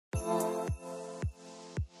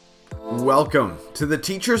Welcome to the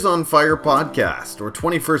Teachers on Fire podcast, where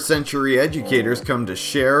 21st century educators come to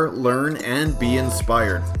share, learn, and be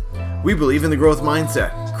inspired. We believe in the growth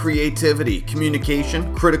mindset, creativity,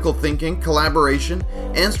 communication, critical thinking, collaboration,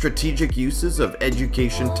 and strategic uses of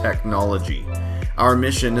education technology. Our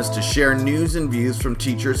mission is to share news and views from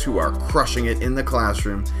teachers who are crushing it in the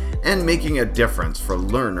classroom and making a difference for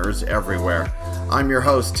learners everywhere. I'm your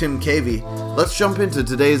host, Tim Cavey. Let's jump into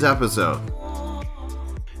today's episode.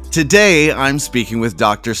 Today, I'm speaking with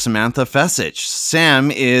Dr. Samantha Fesich.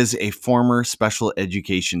 Sam is a former special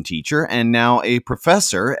education teacher and now a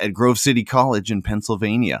professor at Grove City College in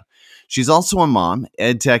Pennsylvania. She's also a mom,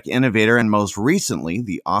 EdTech innovator, and most recently,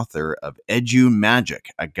 the author of Edu Magic,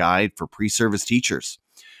 a guide for pre-service teachers.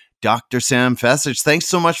 Dr. Sam Fesich, thanks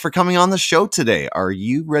so much for coming on the show today. Are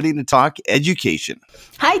you ready to talk education?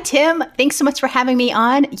 Hi, Tim. Thanks so much for having me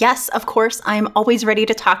on. Yes, of course, I'm always ready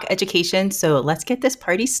to talk education. So let's get this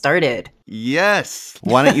party started. Yes.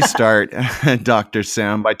 Why don't you start, Dr.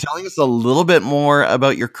 Sam, by telling us a little bit more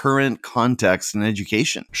about your current context in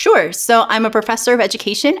education? Sure. So I'm a professor of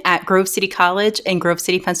education at Grove City College in Grove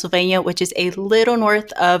City, Pennsylvania, which is a little north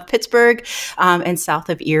of Pittsburgh and south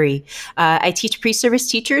of Erie. I teach pre-service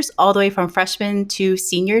teachers all the way from freshmen to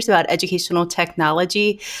seniors about educational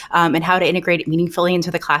technology and how to integrate it meaningfully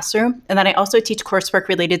into the classroom. And then I also teach coursework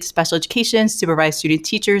related to special education, supervise student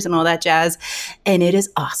teachers and all that jazz. And it is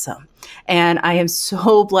awesome. And I am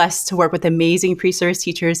so blessed to work with amazing pre-service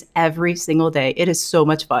teachers every single day. It is so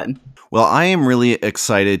much fun. Well, I am really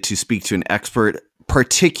excited to speak to an expert,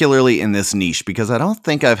 particularly in this niche, because I don't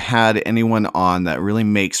think I've had anyone on that really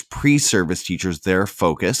makes pre-service teachers their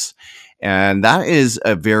focus. And that is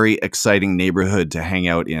a very exciting neighborhood to hang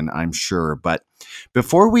out in, I'm sure. But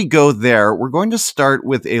before we go there, we're going to start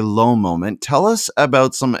with a low moment. Tell us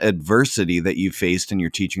about some adversity that you faced in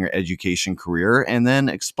your teaching or education career, and then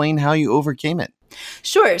explain how you overcame it.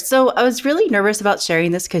 Sure. So I was really nervous about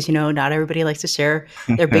sharing this because, not everybody likes to share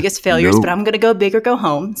their biggest failures, but I'm going to go big or go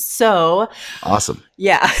home. So awesome.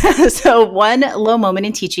 Yeah. So one low moment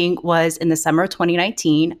in teaching was in the summer of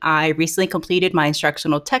 2019. I recently completed my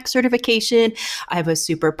instructional tech certification. I was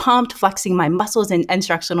super pumped, flexing my muscles in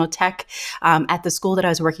instructional tech at the school that I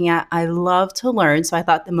was working at. I love to learn. So I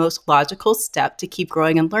thought the most logical step to keep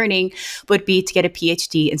growing and learning would be to get a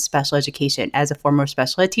PhD in special education. As a former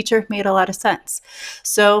special ed teacher, it made a lot of sense.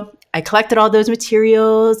 So I collected all those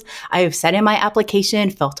materials. I sent in my application,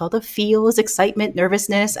 felt all the feels, excitement,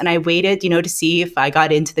 nervousness, and I waited, to see if I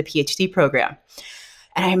got into the PhD program.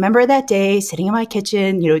 And I remember that day sitting in my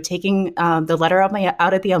kitchen, taking the letter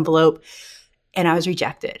out of the envelope, and I was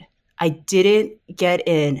rejected. I didn't get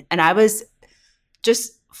in, and I was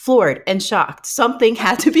just floored and shocked. Something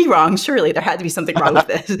had to be wrong. Surely there had to be something wrong with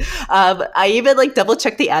this. I even double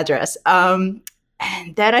checked the address.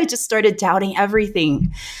 And then I just started doubting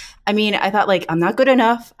everything. I mean, I thought I'm not good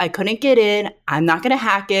enough. I couldn't get in. I'm not going to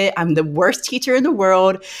hack it. I'm the worst teacher in the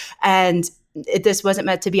world. And this wasn't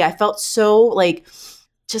meant to be. I felt so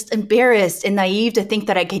just embarrassed and naive to think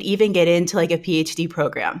that I could even get into a PhD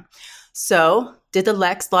program. So did the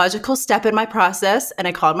next logical step in my process, and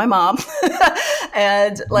I called my mom.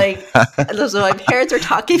 And so my parents were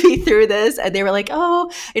talking me through this, and they were like,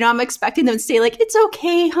 oh, I'm expecting them to say it's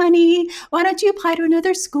okay, honey. Why don't you apply to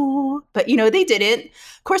another school? But, they didn't.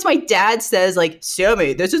 Of course, my dad says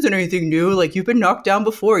Sammy, this isn't anything new. You've been knocked down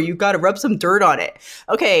before. You got to rub some dirt on it.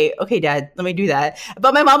 Okay, Dad, let me do that.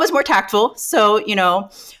 But my mom was more tactful. So,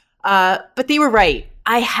 but they were right.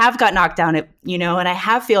 I have got knocked down, and I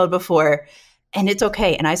have failed before. And it's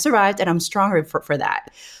okay. And I survived, and I'm stronger for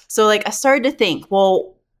that. So I started to think,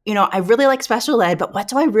 well, I really like special ed, but what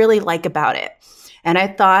do I really like about it? And I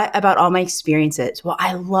thought about all my experiences. Well,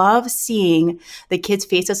 I love seeing the kids'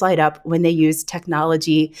 faces light up when they use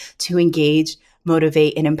technology to engage,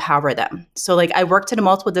 motivate, and empower them. So I worked in a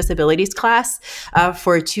multiple disabilities class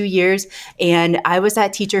for 2 years, and I was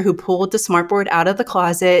that teacher who pulled the smartboard out of the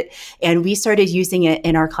closet, and we started using it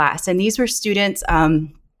in our class. And these were students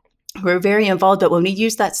who were very involved, but when we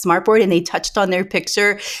used that smartboard and they touched on their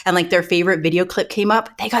picture and their favorite video clip came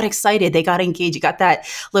up, they got excited, they got engaged, you got that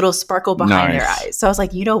little sparkle behind their eyes. So I was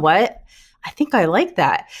like, you know what? I think I like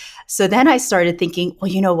that. So then I started thinking, well,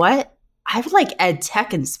 you know what? I would like ed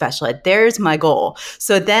tech and special ed. There's my goal.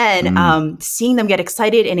 So then seeing them get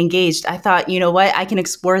excited and engaged, I thought, you know what, I can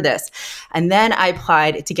explore this. And then I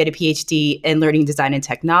applied to get a PhD in learning design and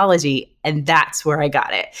technology. And that's where I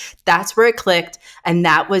got it. That's where it clicked. And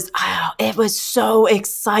that was, it was so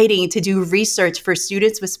exciting to do research for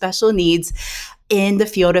students with special needs in the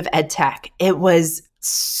field of ed tech. It was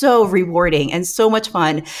so rewarding and so much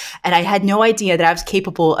fun. And I had no idea that I was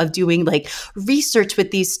capable of doing like research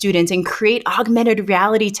with these students and create augmented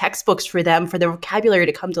reality textbooks for them, for their vocabulary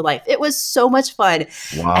to come to life. It was so much fun.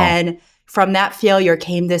 Wow. And from that failure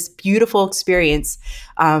came this beautiful experience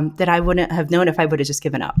that I wouldn't have known if I would have just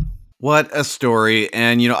given up. What a story.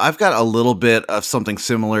 And, I've got a little bit of something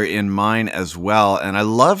similar in mine as well. And I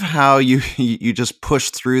love how you just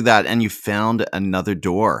pushed through that and you found another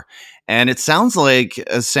door. And it sounds like,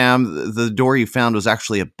 Sam, the door you found was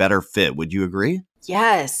actually a better fit. Would you agree?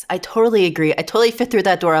 Yes, I totally agree. I totally fit through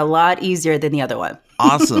that door a lot easier than the other one.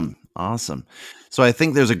 Awesome. Awesome. So I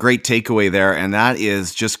think there's a great takeaway there, and that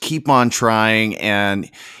is just keep on trying.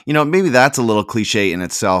 And, maybe that's a little cliche in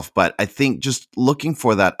itself, but I think just looking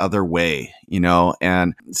for that other way,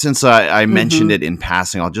 and since I mentioned it in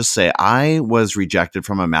passing, I'll just say I was rejected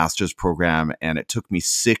from a master's program and it took me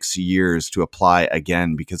 6 years to apply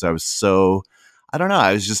again because I was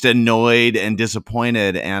I was just annoyed and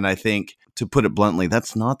disappointed. And I think, to put it bluntly,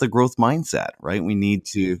 that's not the growth mindset, right? We need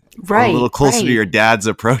to go a little closer to your dad's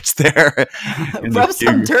approach there. Rub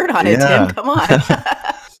some dirt on it, Tim. Come on.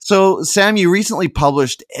 So, Sam, you recently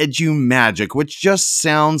published EduMagic, which just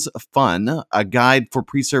sounds fun, a guide for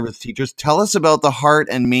pre-service teachers. Tell us about the heart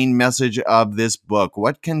and main message of this book.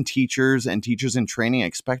 What can teachers and teachers in training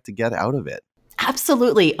expect to get out of it?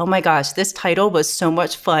 Absolutely. Oh my gosh, this title was so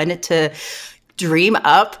much fun to dream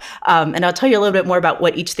up. And I'll tell you a little bit more about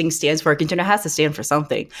what each thing stands for, because it has to stand for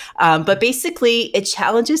something. But basically, it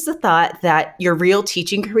challenges the thought that your real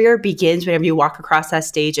teaching career begins whenever you walk across that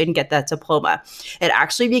stage and get that diploma. It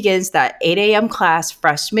actually begins that 8 a.m. class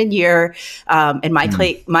freshman year. In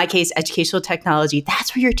my case, educational technology.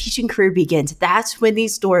 That's where your teaching career begins. That's when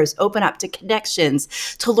these doors open up to connections,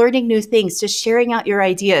 to learning new things, to sharing out your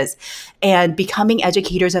ideas, and becoming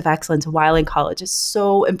educators of excellence while in college is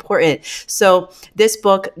so important. So this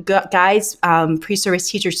book guides pre-service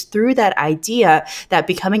teachers through that idea that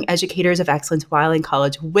becoming educators of excellence while in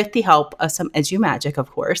college, with the help of some EduMagic, of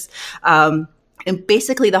course. And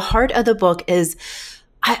basically, the heart of the book is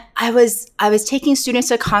I was taking students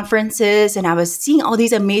to conferences and I was seeing all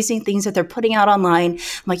these amazing things that they're putting out online. I'm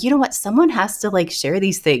like, you know what? Someone has to share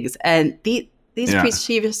these things. And these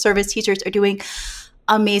pre-service teachers are doing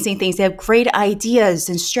amazing things. They have great ideas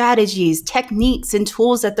and strategies, techniques and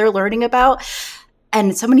tools that they're learning about.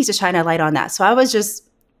 And someone needs to shine a light on that. So I was just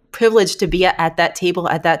privileged to be at that table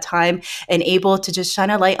at that time and able to just shine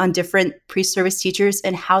a light on different pre-service teachers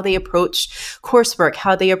and how they approach coursework,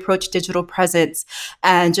 how they approach digital presence,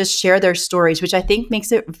 and just share their stories, which I think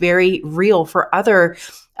makes it very real for other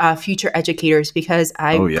future educators, because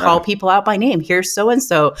I call people out by name. Here's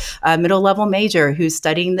so-and-so, a middle level major who's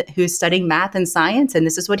studying math and science, and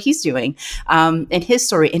this is what he's doing in his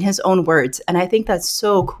story, in his own words. And I think that's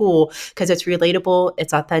so cool because it's relatable,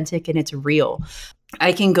 it's authentic, and it's real.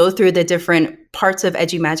 I can go through the different parts of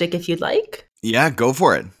EduMagic if you'd like. Yeah, go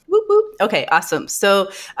for it. Whoop, whoop. Okay, awesome. So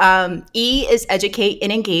E is educate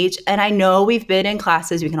and engage. And I know we've been in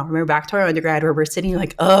classes, we can all remember back to our undergrad, where we're sitting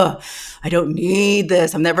like, oh, I don't need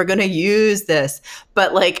this. I'm never going to use this.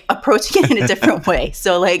 But approaching it in a different way.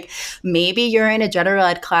 So maybe you're in a general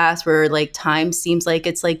ed class where time seems like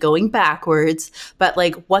it's going backwards. But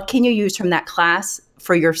what can you use from that class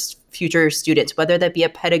for your future students, whether that be a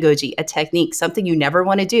pedagogy, a technique, something you never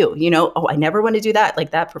want to do, I never want to do that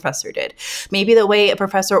like that professor did. Maybe the way a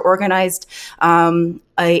professor organized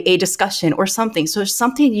a discussion or something. So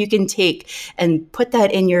something you can take and put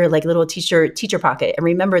that in your little teacher pocket and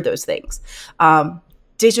remember those things.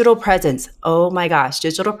 Digital presence. Oh my gosh,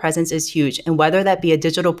 digital presence is huge. And whether that be a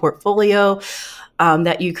digital portfolio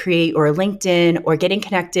that you create, or LinkedIn, or getting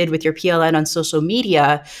connected with your PLN on social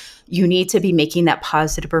media, you need to be making that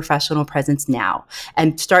positive professional presence now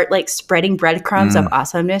and start spreading breadcrumbs of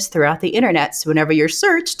awesomeness throughout the internet. So whenever you're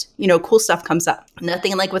searched, cool stuff comes up.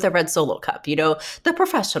 Nothing like with a red Solo cup, the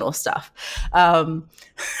professional stuff.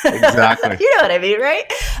 Exactly. You know what I mean,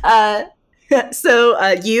 right? So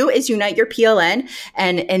U is Unite Your PLN.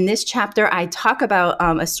 And in this chapter, I talk about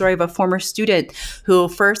a story of a former student who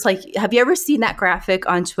first, have you ever seen that graphic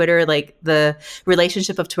on Twitter? The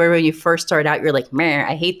relationship of Twitter when you first start out, you're like, man,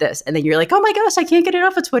 I hate this. And then you're like, oh my gosh, I can't get it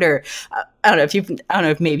off of Twitter. I don't know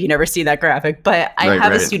if maybe you've never seen that graphic, but I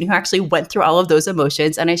have a student who actually went through all of those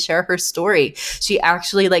emotions, and I share her story. She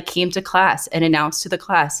actually came to class and announced to the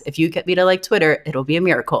class, if you get me to like Twitter, it'll be a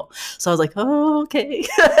miracle. So I was like, oh, okay.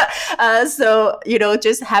 So,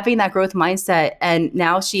 just having that growth mindset. And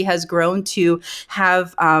now she has grown to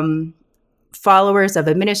have followers of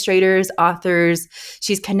administrators, authors.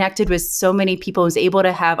 She's connected with so many people. Was able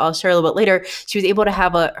to have, I'll share a little bit later, she was able to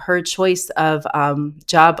have her choice of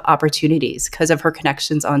job opportunities because of her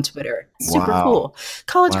connections on Twitter. Super cool.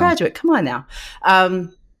 College graduate. Come on now.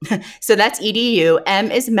 So that's EDU.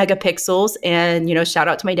 M is megapixels. And, shout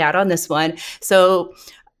out to my dad on this one. So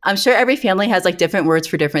I'm sure every family has like different words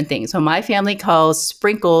for different things. So my family calls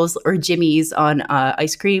sprinkles or jimmies on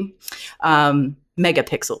ice cream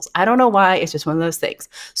megapixels. I don't know why. It's just one of those things.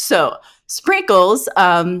 So sprinkles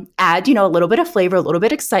add, a little bit of flavor, a little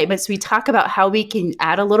bit of excitement. So we talk about how we can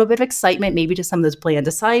add a little bit of excitement, maybe to some of those planned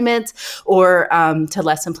assignments or to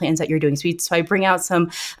lesson plans that you're doing. So I bring out some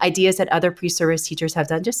ideas that other pre-service teachers have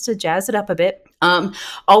done just to jazz it up a bit.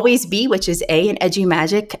 Always Be, which is A in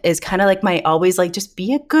EduMagic, is kind of like my always like just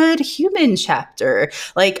be a good human chapter.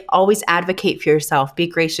 Like always advocate for yourself, be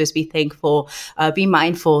gracious, be thankful, be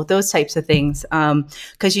mindful, those types of things.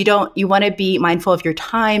 Because you want to be mindful of your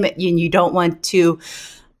time and you don't want to.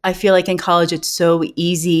 I feel like in college, it's so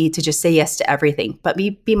easy to just say yes to everything, but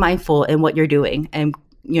be mindful in what you're doing and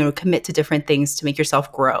commit to different things to make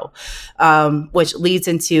yourself grow, which leads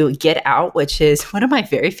into Get Out, which is one of my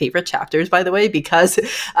very favorite chapters, by the way, because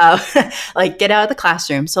like get out of the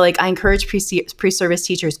classroom. So like I encourage pre-service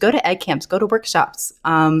teachers, go to ed camps, go to workshops,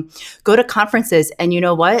 go to conferences, and you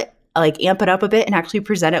know what? Like amp it up a bit and actually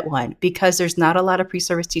present at one, because there's not a lot of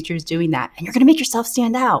pre-service teachers doing that. And you're going to make yourself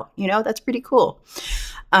stand out. That's pretty cool.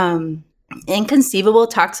 Inconceivable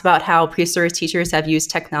talks about how pre-service teachers have used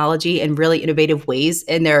technology in really innovative ways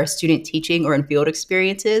in their student teaching or in field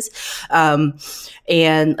experiences.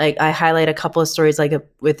 And like I highlight a couple of stories like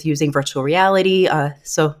with using virtual reality.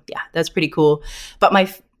 So yeah, that's pretty cool. But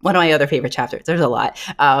one of my other favorite chapters, there's a lot,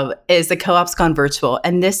 is the Co-op's Gone Virtual.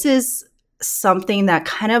 And this is something that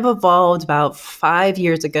kind of evolved about 5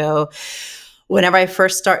 years ago. Whenever I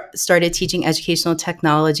first started teaching educational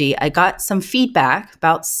technology, I got some feedback,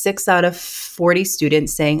 about 6 out of 40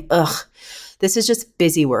 students saying, ugh, this is just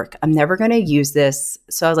busy work. I'm never going to use this.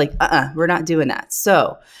 So I was like, we're not doing that.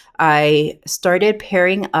 So I started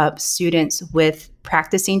pairing up students with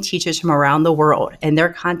practicing teachers from around the world in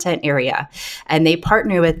their content area, and they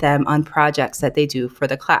partner with them on projects that they do for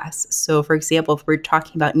the class. So for example, if we're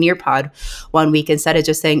talking about Nearpod one week, instead of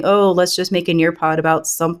just saying, oh, let's just make a Nearpod about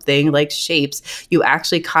something like shapes, you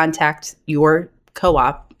actually contact your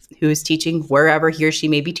co-op who's teaching wherever he or she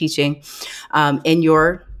may be teaching in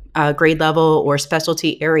your grade level or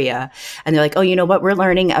specialty area. And they're like, oh, you know what? We're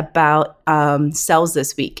learning about cells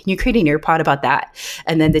this week. Can you create a Nearpod about that?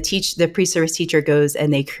 And then the pre-service teacher goes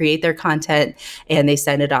and they create their content and they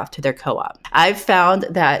send it off to their co-op. I've found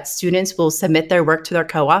that students will submit their work to their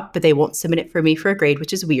co-op, but they won't submit it for me for a grade,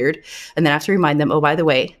 which is weird. And then I have to remind them, oh, by the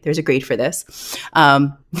way, there's a grade for this.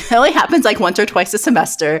 It only happens like once or twice a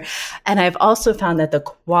semester. And I've also found that the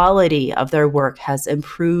quality of their work has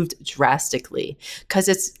improved drastically because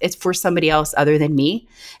it's for somebody else other than me,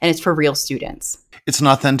 and it's for real students. It's an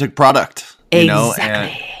authentic product,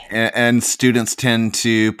 exactly. And students tend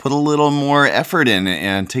to put a little more effort in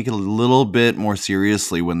and take it a little bit more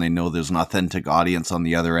seriously when they know there's an authentic audience on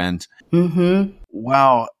the other end. Mm-hmm.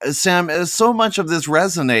 Wow. Sam, so much of this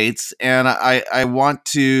resonates, and I want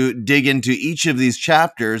to dig into each of these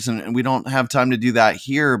chapters, and we don't have time to do that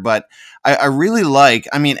here, but I really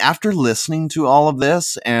after listening to all of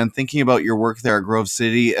this and thinking about your work there at Grove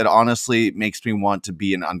City, it honestly makes me want to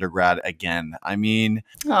be an undergrad again.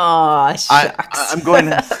 Oh, shucks. I'm going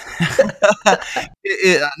to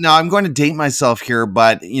now I'm going to date myself here,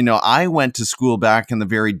 but I went to school back in the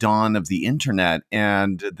very dawn of the internet,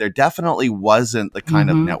 and there definitely wasn't the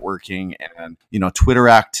kind of networking and Twitter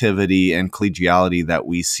activity and collegiality that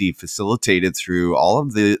we see facilitated through all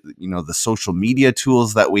of the the social media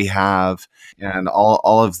tools that we have and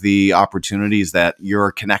all of the opportunities that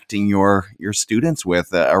you're connecting your students with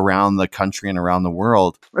around the country and around the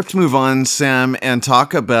world. Let's move on, Sam, and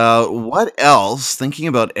talk about what else, thinking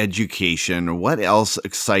about education, what else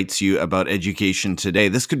excites you about education today?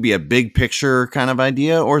 This could be a big picture kind of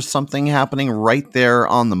idea or something happening right there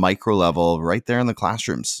on the micro level, right there in the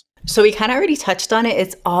classrooms. So we kind of already touched on it.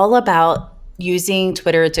 It's all about using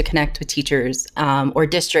Twitter to connect with teachers or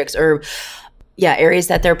districts or areas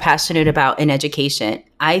that they're passionate about in education.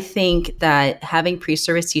 I think that having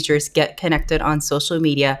pre-service teachers get connected on social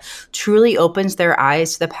media truly opens their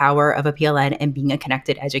eyes to the power of a PLN and being a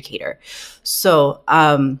connected educator. So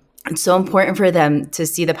it's so important for them to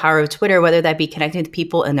see the power of Twitter, whether that be connecting to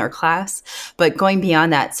people in their class, but going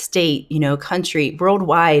beyond that state, country,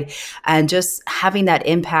 worldwide, and just having that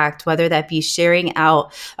impact, whether that be sharing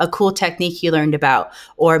out a cool technique you learned about,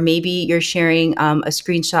 or maybe you're sharing a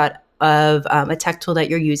screenshot of a tech tool that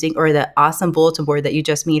you're using or the awesome bulletin board that you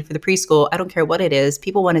just made for the preschool, I don't care what it is,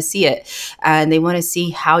 people want to see it and they want to see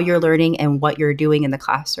how you're learning and what you're doing in the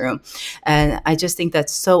classroom. And I just think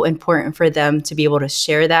that's so important for them to be able to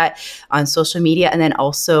share that on social media. And then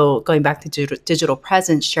also going back to digital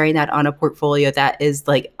presence, sharing that on a portfolio that is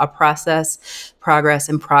like a process, progress,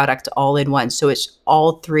 and product all in one. So it's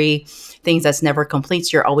all three things that's never complete.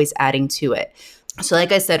 So you're always adding to it. So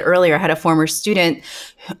like I said earlier, I had a former student,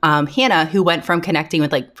 Hannah, who went from connecting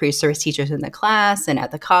with like pre-service teachers in the class and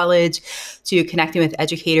at the college to connecting with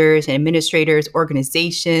educators and administrators,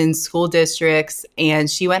 organizations, school districts. And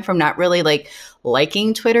she went from not really like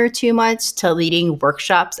liking Twitter too much to leading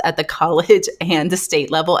workshops at the college and the state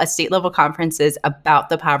level at state level conferences about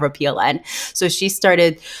the power of PLN. So she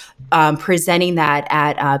started presenting that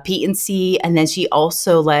at PNC, and then she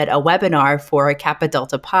also led a webinar for Kappa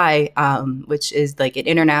Delta Pi, which is like an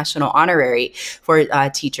international honorary for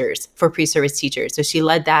teachers, for pre-service teachers. So she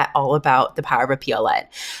led that all about the power of PLN.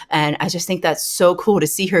 And I just think that's so cool to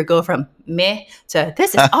see her go from meh to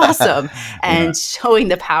this is awesome and showing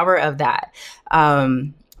the power of that.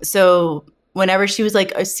 So whenever she was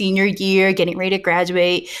like a senior year, getting ready to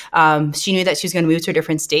graduate, she knew that she was going to move to a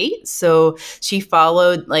different state. So she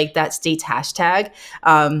followed like that state's hashtag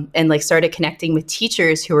and like started connecting with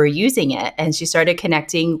teachers who were using it. And she started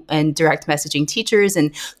connecting and direct messaging teachers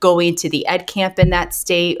and going to the ed camp in that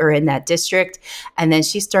state or in that district. And then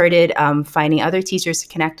she started finding other teachers to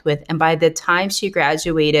connect with. And by the time she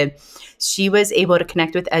graduated, she was able to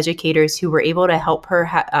connect with educators who were able to help her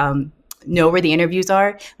know where the interviews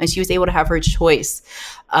are, and she was able to have her choice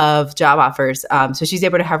of job offers. So she's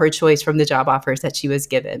able to have her choice from the job offers that she was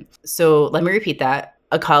given. So let me repeat that.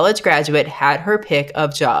 A college graduate had her pick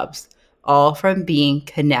of jobs, all from being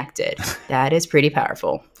connected. That is pretty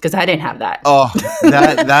powerful because I didn't have that. Oh,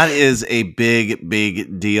 that is a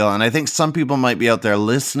big deal. And I think some people might be out there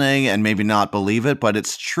listening and maybe not believe it, but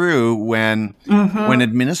it's true when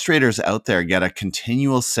administrators out there get a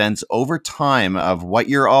continual sense over time of what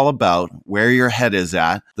you're all about, where your head is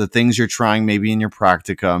at, the things you're trying maybe in your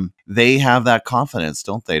practicum, they have that confidence,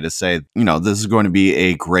 don't they, to say, this is going to be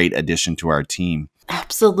a great addition to our team.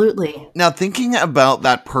 Absolutely. Now, thinking about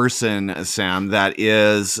that person, Sam, that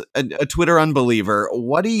is a Twitter unbeliever,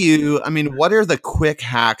 what are the quick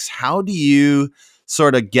hacks? How do you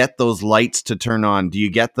sort of get those lights to turn on? Do you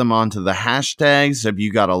get them onto the hashtags? Have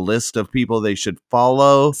you got a list of people they should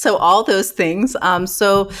follow? So all those things.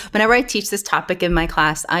 So whenever I teach this topic in my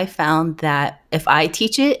class, I found that if I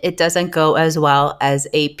teach it, it doesn't go as well as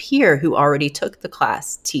a peer who already took the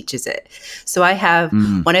class teaches it. So I have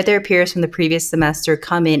one of their peers from the previous semester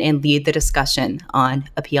come in and lead the discussion on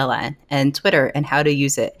a PLN and Twitter and how to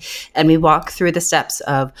use it. And we walk through the steps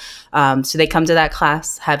of, so they come to that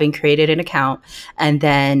class having created an account, and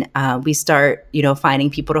then we start, finding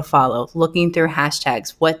people to follow, looking through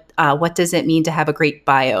hashtags. What does it mean to have a great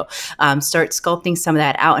bio? Start sculpting some of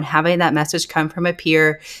that out and having that message come from a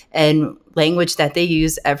peer and language that they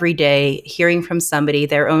use every day, hearing from somebody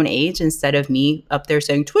their own age instead of me up there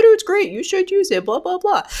saying, Twitter is great, you should use it, blah, blah,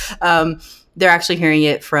 blah. They're actually hearing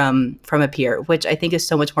it from a peer, which I think is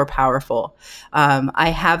so much more powerful. I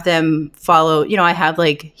have them follow, I have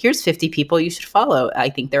like, here's 50 people you should follow. I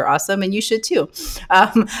think they're awesome and you should too.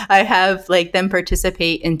 I have like them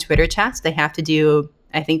participate in Twitter chats. They have to do,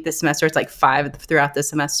 I think this semester it's like 5 throughout the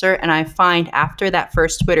semester. And I find after that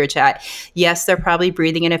first Twitter chat, yes, they're probably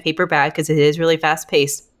breathing in a paper bag because it is really fast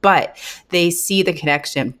paced, but they see the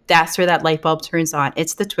connection. That's where that light bulb turns on.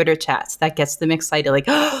 It's the Twitter chats that gets them excited. Like,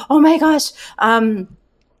 oh my gosh,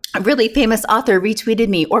 a really famous author retweeted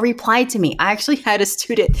me or replied to me. I actually had a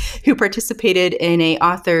student who participated in a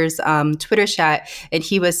author's Twitter chat, and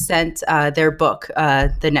he was sent their book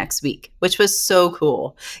the next week, which was so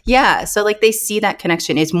cool. Yeah. So like they see that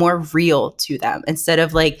connection is more real to them instead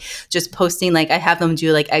of like just posting, like I have them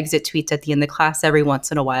do like exit tweets at the end of the class every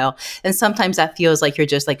once in a while. And sometimes that feels like you're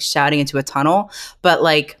just like shouting into a tunnel, but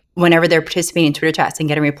like whenever they're participating in Twitter chats and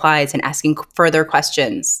getting replies and asking further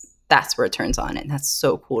questions, that's where it turns on. And that's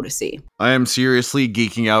so cool to see. I am seriously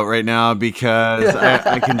geeking out right now because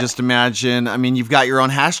I can just imagine. I mean, you've got your own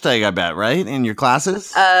hashtag, I bet, right? In your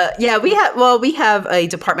classes? Yeah, we have a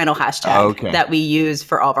departmental hashtag that we use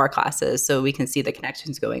for all of our classes so we can see the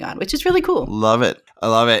connections going on, which is really cool. Love it. I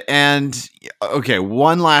love it. And okay,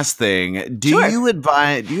 one last thing. Do you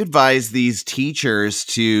advise these teachers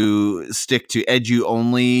to stick to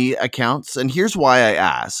edu-only accounts? And here's why I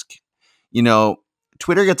ask.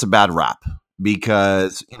 Twitter gets a bad rap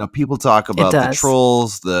because, people talk about the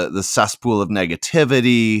trolls, the cesspool of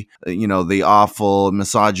negativity, the awful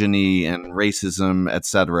misogyny and racism, et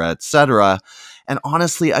cetera, et cetera. And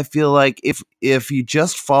honestly, I feel like if you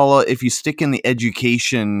just if you stick in the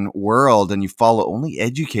education world and you follow only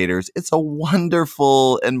educators, it's a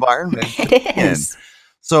wonderful environment to be It in. is.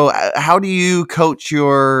 So how do you coach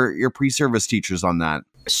your pre-service teachers on that?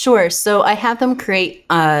 Sure. So I have them create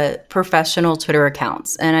professional Twitter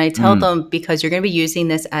accounts. And I tell them, because you're going to be using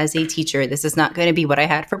this as a teacher, this is not going to be what I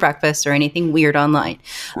had for breakfast or anything weird online.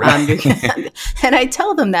 Right. And I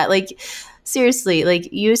tell them that, like, seriously,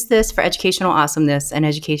 like, use this for educational awesomeness and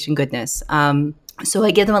education goodness. So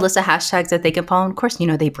I give them a list of hashtags that they can follow. And of course,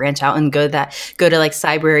 they branch out and go to like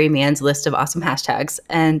Cybrary Man's list of awesome hashtags.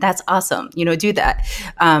 And that's awesome. Do that.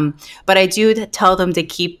 But I do tell them to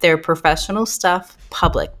keep their professional stuff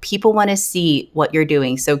public. People want to see what you're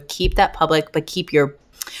doing. So keep that public, but keep your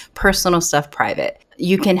personal stuff private.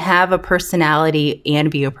 You can have a personality and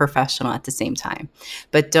be a professional at the same time,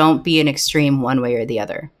 but don't be an extreme one way or the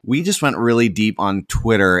other. We just went really deep on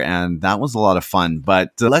Twitter, and that was a lot of fun.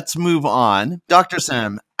 But let's move on. Dr.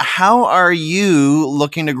 Sam, how are you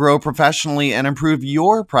looking to grow professionally and improve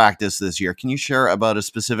your practice this year? Can you share about a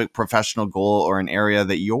specific professional goal or an area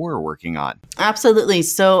that you're working on? Absolutely.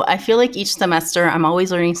 So I feel like each semester I'm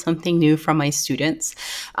always learning something new from my students.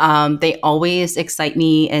 They always excite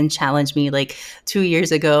me and challenge me. Like 2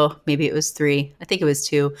 years ago, maybe it was 3, I think it was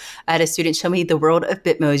 2, I had a student show me the world of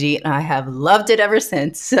Bitmoji, and I have loved it ever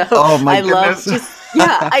since. So my goodness.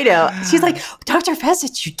 Yeah, I know. She's like, Dr.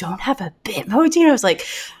 Fezich, you don't have a Bitmoji? And I was like,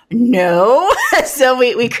 no. So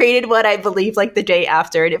we created one, I believe, like the day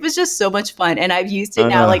after, and it was just so much fun. And I've used it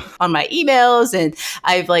now, like on my emails, and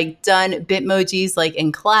I've like done Bitmojis like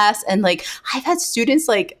in class, and like I've had students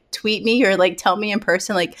like tweet me or like tell me in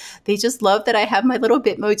person, like they just love that I have my little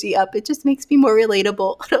Bitmoji up. It just makes me more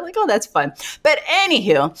relatable. I'm like, oh, that's fun. But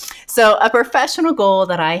anywho, so a professional goal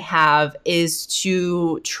that I have is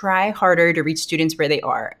to try harder to reach students where they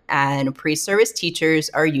are. And pre-service teachers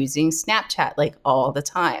are using Snapchat like all the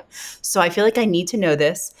time. So I feel like I need to know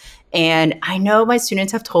this. And I know my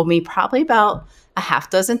students have told me probably about a half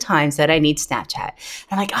dozen times that I need Snapchat.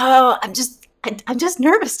 And I'm like, oh, I'm just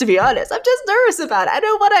nervous, to be honest. I'm just nervous about it. I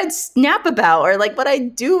don't know what I'd snap about or like what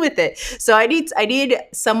I'd do with it. So I need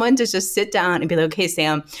someone to just sit down and be like, okay,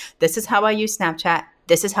 Sam, this is how I use Snapchat.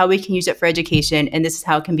 This is how we can use it for education. And this is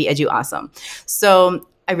how it can be edu awesome. So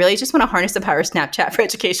I really just want to harness the power of Snapchat for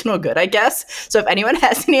educational good, I guess. So if anyone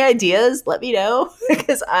has any ideas, let me know,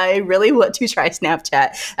 because I really want to try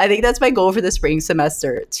Snapchat. I think that's my goal for the spring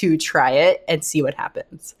semester, to try it and see what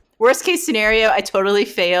happens. Worst case scenario, I totally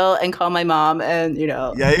fail and call my mom, and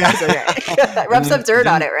Yeah. it's okay. Rub some dirt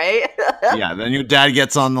on it, right? Yeah, then your dad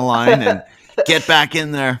gets on the line and get back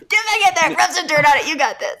in there. Get back in there, rub some dirt on it. You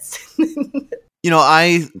got this.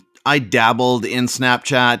 I dabbled in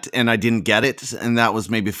Snapchat and I didn't get it, and that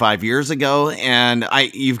was maybe 5 years ago. And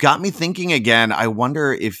you've got me thinking again. I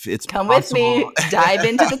wonder if it's possible. With me, dive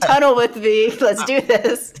into the tunnel with me. Let's do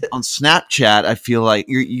this. On Snapchat, I feel like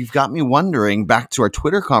you've got me wondering, back to our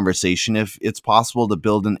Twitter conversation, if it's possible to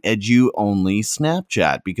build an edu-only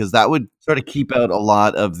Snapchat, because that would sort of keep out a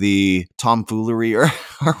lot of the tomfoolery or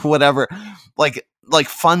whatever. Like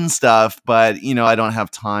fun stuff, but I don't have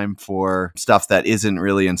time for stuff that isn't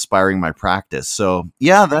really inspiring my practice. So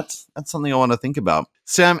yeah, that's something I want to think about.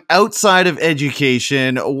 Sam, outside of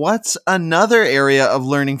education, what's another area of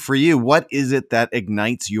learning for you? What is it that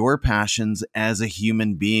ignites your passions as a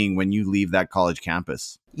human being when you leave that college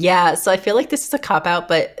campus? Yeah, so I feel like this is a cop-out,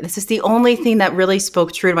 but this is the only thing that really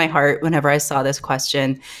spoke true to my heart whenever I saw this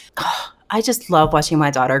question. I just love watching my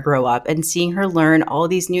daughter grow up and seeing her learn all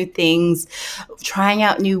these new things, trying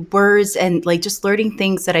out new words, and like just learning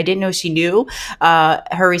things that I didn't know she knew.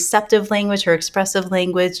 Her receptive language, her expressive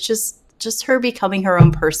language, just her becoming her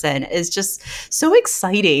own person is just so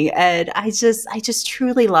exciting. And I just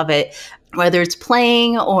truly love it. Whether it's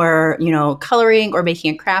playing or, coloring or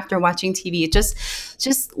making a craft or watching TV,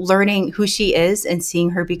 just learning who she is and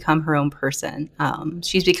seeing her become her own person.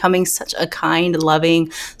 She's becoming such a kind,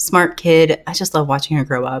 loving, smart kid. I just love watching her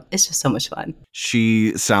grow up. It's just so much fun.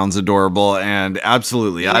 She sounds adorable, and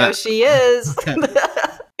absolutely. She is.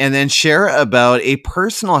 And then share about a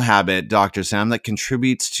personal habit, Dr. Sam, that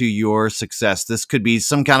contributes to your success. This could be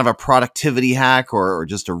some kind of a productivity hack or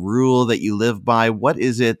just a rule that you live by. What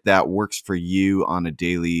is it that works for you on a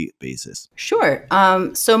daily basis? Sure.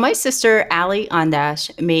 So my sister, Allie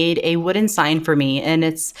Ondash, made a wooden sign for me, and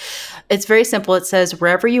it's very simple. It says,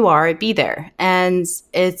 wherever you are, be there. And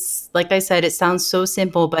it's, like I said, it sounds so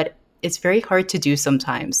simple, but it's very hard to do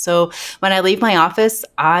sometimes. So when I leave my office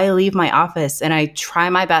and I try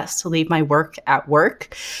my best to leave my work at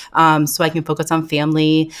work, so I can focus on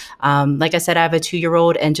family. Like I said, I have a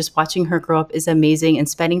 2-year-old, and just watching her grow up is amazing, and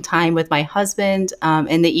spending time with my husband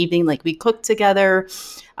in the evening, like we cook together.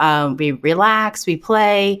 We relax, we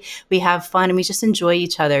play, we have fun, and we just enjoy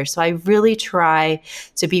each other. So I really try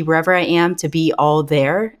to be wherever I am, to be all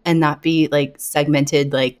there and not be like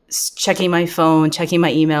segmented, like checking my phone, checking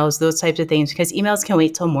my emails, those types of things, because emails can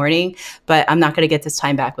wait till morning, but I'm not going to get this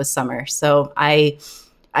time back with summer. So I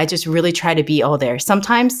just really try to be all there.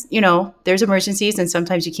 Sometimes, there's emergencies, and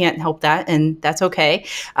sometimes you can't help that, and that's okay.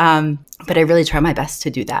 But I really try my best to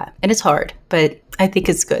do that. And it's hard, but I think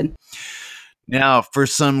it's good. Now, for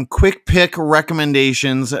some quick pick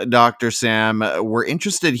recommendations, Dr. Sam, we're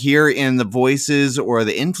interested here in the voices or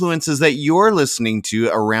the influences that you're listening to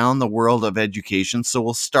around the world of education. So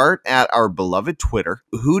we'll start at our beloved Twitter.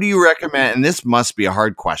 Who do you recommend? And this must be a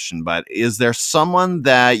hard question, but is there someone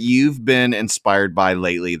that you've been inspired by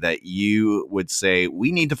lately that you would say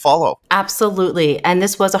we need to follow? Absolutely. And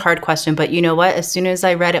this was a hard question, but you know what? As soon as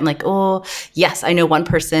I read it, I'm like, oh, yes, I know one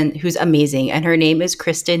person who's amazing. And her name is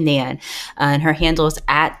Kristen Nan. And her handle is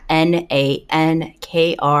at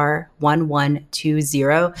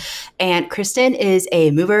NANKR1120. And Kristen is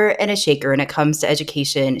a mover and a shaker when it comes to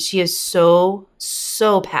education. She is so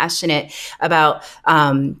passionate about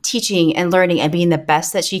teaching and learning and being the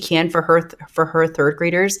best that she can for her third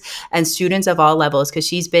graders and students of all levels, because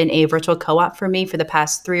she's been a virtual co-op for me for the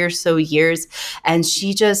past 3 or so years. And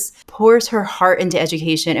she just pours her heart into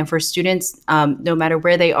education and for students, no matter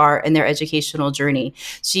where they are in their educational journey.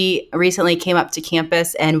 She recently came up to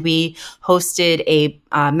campus and we hosted a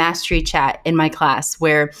mastery chat in my class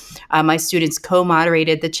where my students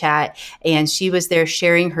co-moderated the chat, and she was there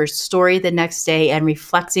sharing her story the next day and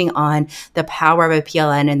reflecting on the power of a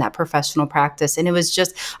PLN in that professional practice. And it was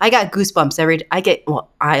just, I get goosebumps every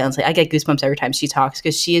time she talks,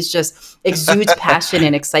 because she is just exudes passion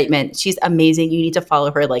and excitement. She's amazing. You need to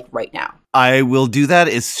follow her like right now. I will do that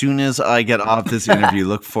as soon as I get off this interview.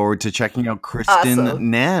 Look forward to checking out Kristen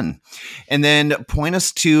Nan. And then point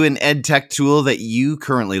us to an ed tech tool that you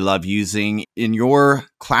currently love using in your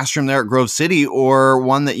classroom there at Grove City, or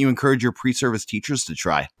one that you encourage your pre-service teachers to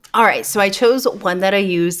try. All right, so I chose one that I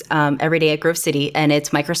use every day at Grove City, and it's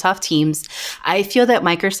Microsoft Teams. I feel that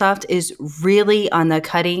Microsoft is really on the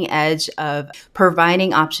cutting edge of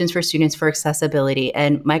providing options for students for accessibility.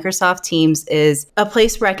 And Microsoft Teams is a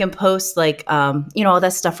place where I can post all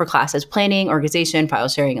that stuff for classes, planning, organization, file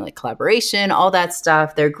sharing, and collaboration, all that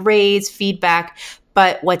stuff, their grades, feedback.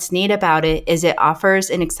 But what's neat about it is it offers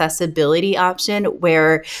an accessibility option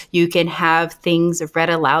where you can have things read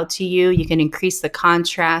aloud to you. You can increase the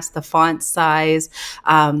contrast, the font size.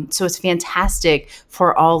 So it's fantastic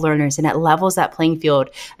for all learners, and it levels that playing field.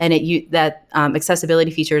 And that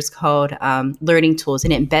accessibility feature is called Learning Tools,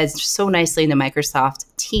 and it embeds so nicely into Microsoft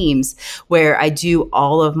Teams, where I do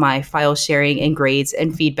all of my file sharing and grades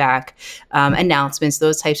and feedback, announcements,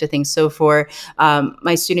 those types of things. So for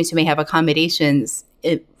my students who may have accommodations,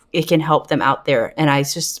 it can help them out there. And I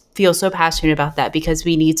just feel so passionate about that, because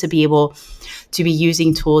we need to be able to be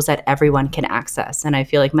using tools that everyone can access. And I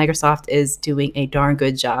feel like Microsoft is doing a darn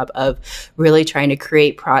good job of really trying to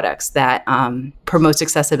create products that promotes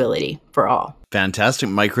accessibility for all. Fantastic.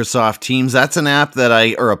 Microsoft Teams. That's an app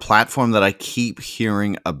or a platform that I keep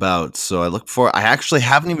hearing about. So I actually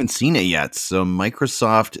haven't even seen it yet. So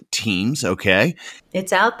Microsoft Teams. Okay.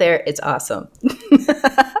 It's out there. It's awesome.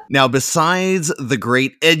 Now, besides the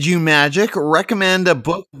great EduMagic, recommend a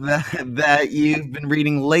book that you've been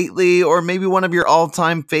reading lately, or maybe one of your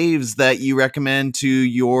all-time faves that you recommend to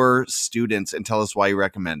your students, and tell us why you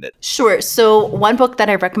recommend it. Sure. So one book that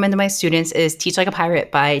I recommend to my students is Teach Like a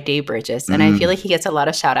Pirate by Dave Bridges. And I feel like he gets a lot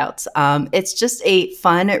of shout outs. It's just a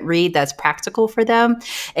fun read that's practical for them.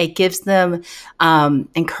 It gives them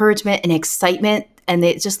encouragement and excitement, and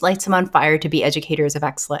it just lights them on fire to be educators of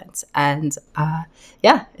excellence. And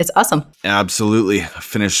it's awesome. Absolutely. I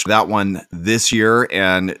finished that one this year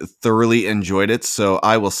and thoroughly enjoyed it. So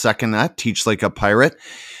I will second that. Teach Like a Pirate.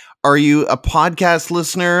 Are you a podcast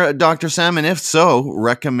listener, Dr. Sam? And if so,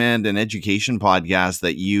 recommend an education podcast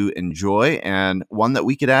that you enjoy and one that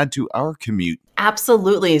we could add to our commute.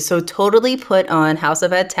 Absolutely. So totally put on House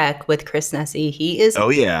of Ed Tech with Chris Nesi. He is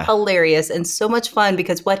hilarious and so much fun,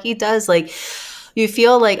 because what he does, you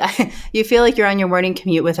feel like you're on your morning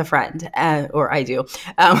commute with a friend, or I do,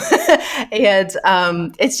 and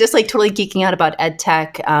it's just like totally geeking out about ed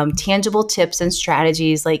tech, tangible tips and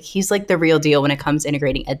strategies. Like he's like the real deal when it comes to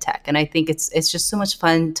integrating ed tech, and I think it's just so much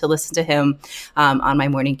fun to listen to him on my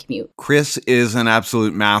morning commute. Chris is an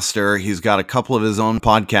absolute master. He's got a couple of his own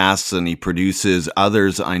podcasts and he produces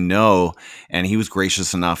others, I know, and he was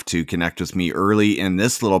gracious enough to connect with me early in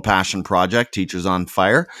this little passion project, Teachers on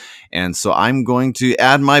Fire. And so I'm going to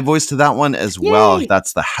add my voice to that one as well.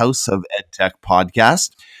 That's the House of EdTech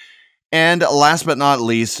podcast. And last but not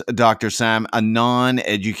least, Dr. Sam, a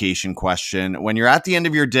non-education question. When you're at the end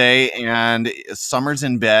of your day and summer's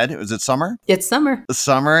in bed, is it summer? It's summer.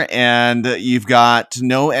 Summer, and you've got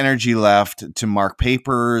no energy left to mark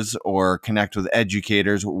papers or connect with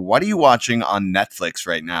educators. What are you watching on Netflix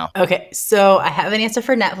right now? Okay, so I have an answer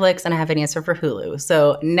for Netflix and I have an answer for Hulu.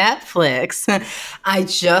 So Netflix, I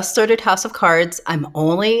just started House of Cards. I'm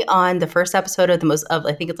only on the first episode of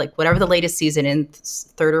I think it's like whatever the latest season in,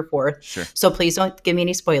 third or fourth. Sure. So please don't give me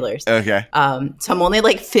any spoilers. Okay. So I'm only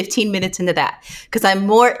like 15 minutes into that because I'm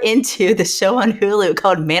more into the show on Hulu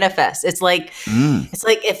called Manifest. It's like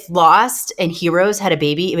if Lost and Heroes had a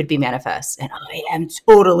baby, it would be Manifest, and I am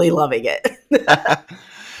totally loving it.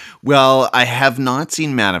 Well, I have not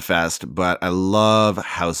seen Manifest, but I love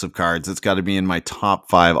House of Cards. It's got to be in my top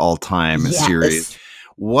 5 all-time series.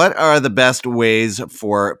 What are the best ways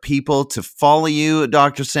for people to follow you,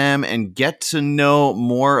 Dr. Sam, and get to know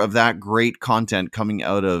more of that great content coming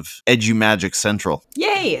out of EduMagic Central?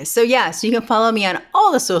 Yay! So you can follow me on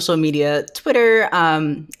all the social media, Twitter,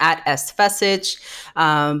 at sfessage,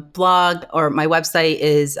 blog, or my website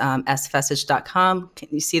is sfessage.com. Can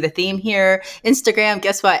you see the theme here? Instagram,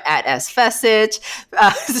 guess what? At sfessage.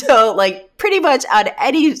 So like pretty much on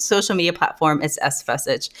any social media platform, it's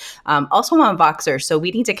sfessage. Also I'm on Voxer, so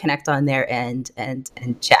we need to connect on there and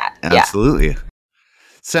chat. Absolutely. Yeah.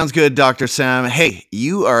 Sounds good, Dr. Sam. Hey,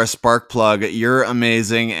 you are a spark plug. You're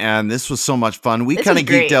amazing. And this was so much fun. We kind of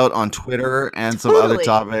geeked out on Twitter and some other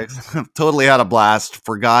topics. Totally had a blast.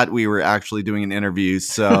 Forgot we were actually doing an interview.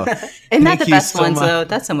 So and not the best ones, though.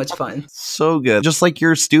 That's so much fun. So good. Just like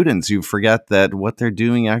your students who forget that what they're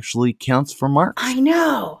doing actually counts for marks. I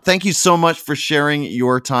know. Thank you so much for sharing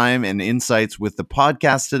your time and insights with the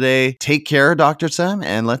podcast today. Take care, Dr. Sam,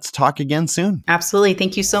 and let's talk again soon. Absolutely.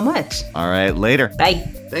 Thank you so much. All right. Later. Bye.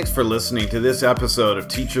 Thanks for listening to this episode of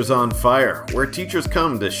Teachers on Fire, where teachers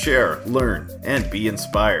come to share, learn, and be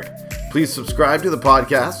inspired. Please subscribe to the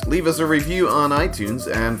podcast, leave us a review on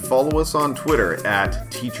iTunes, and follow us on Twitter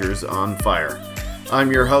at Teachers on Fire.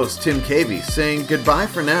 I'm your host, Tim Cavey, saying goodbye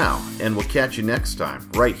for now, and we'll catch you next time,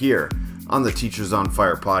 right here on the Teachers on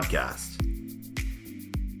Fire podcast.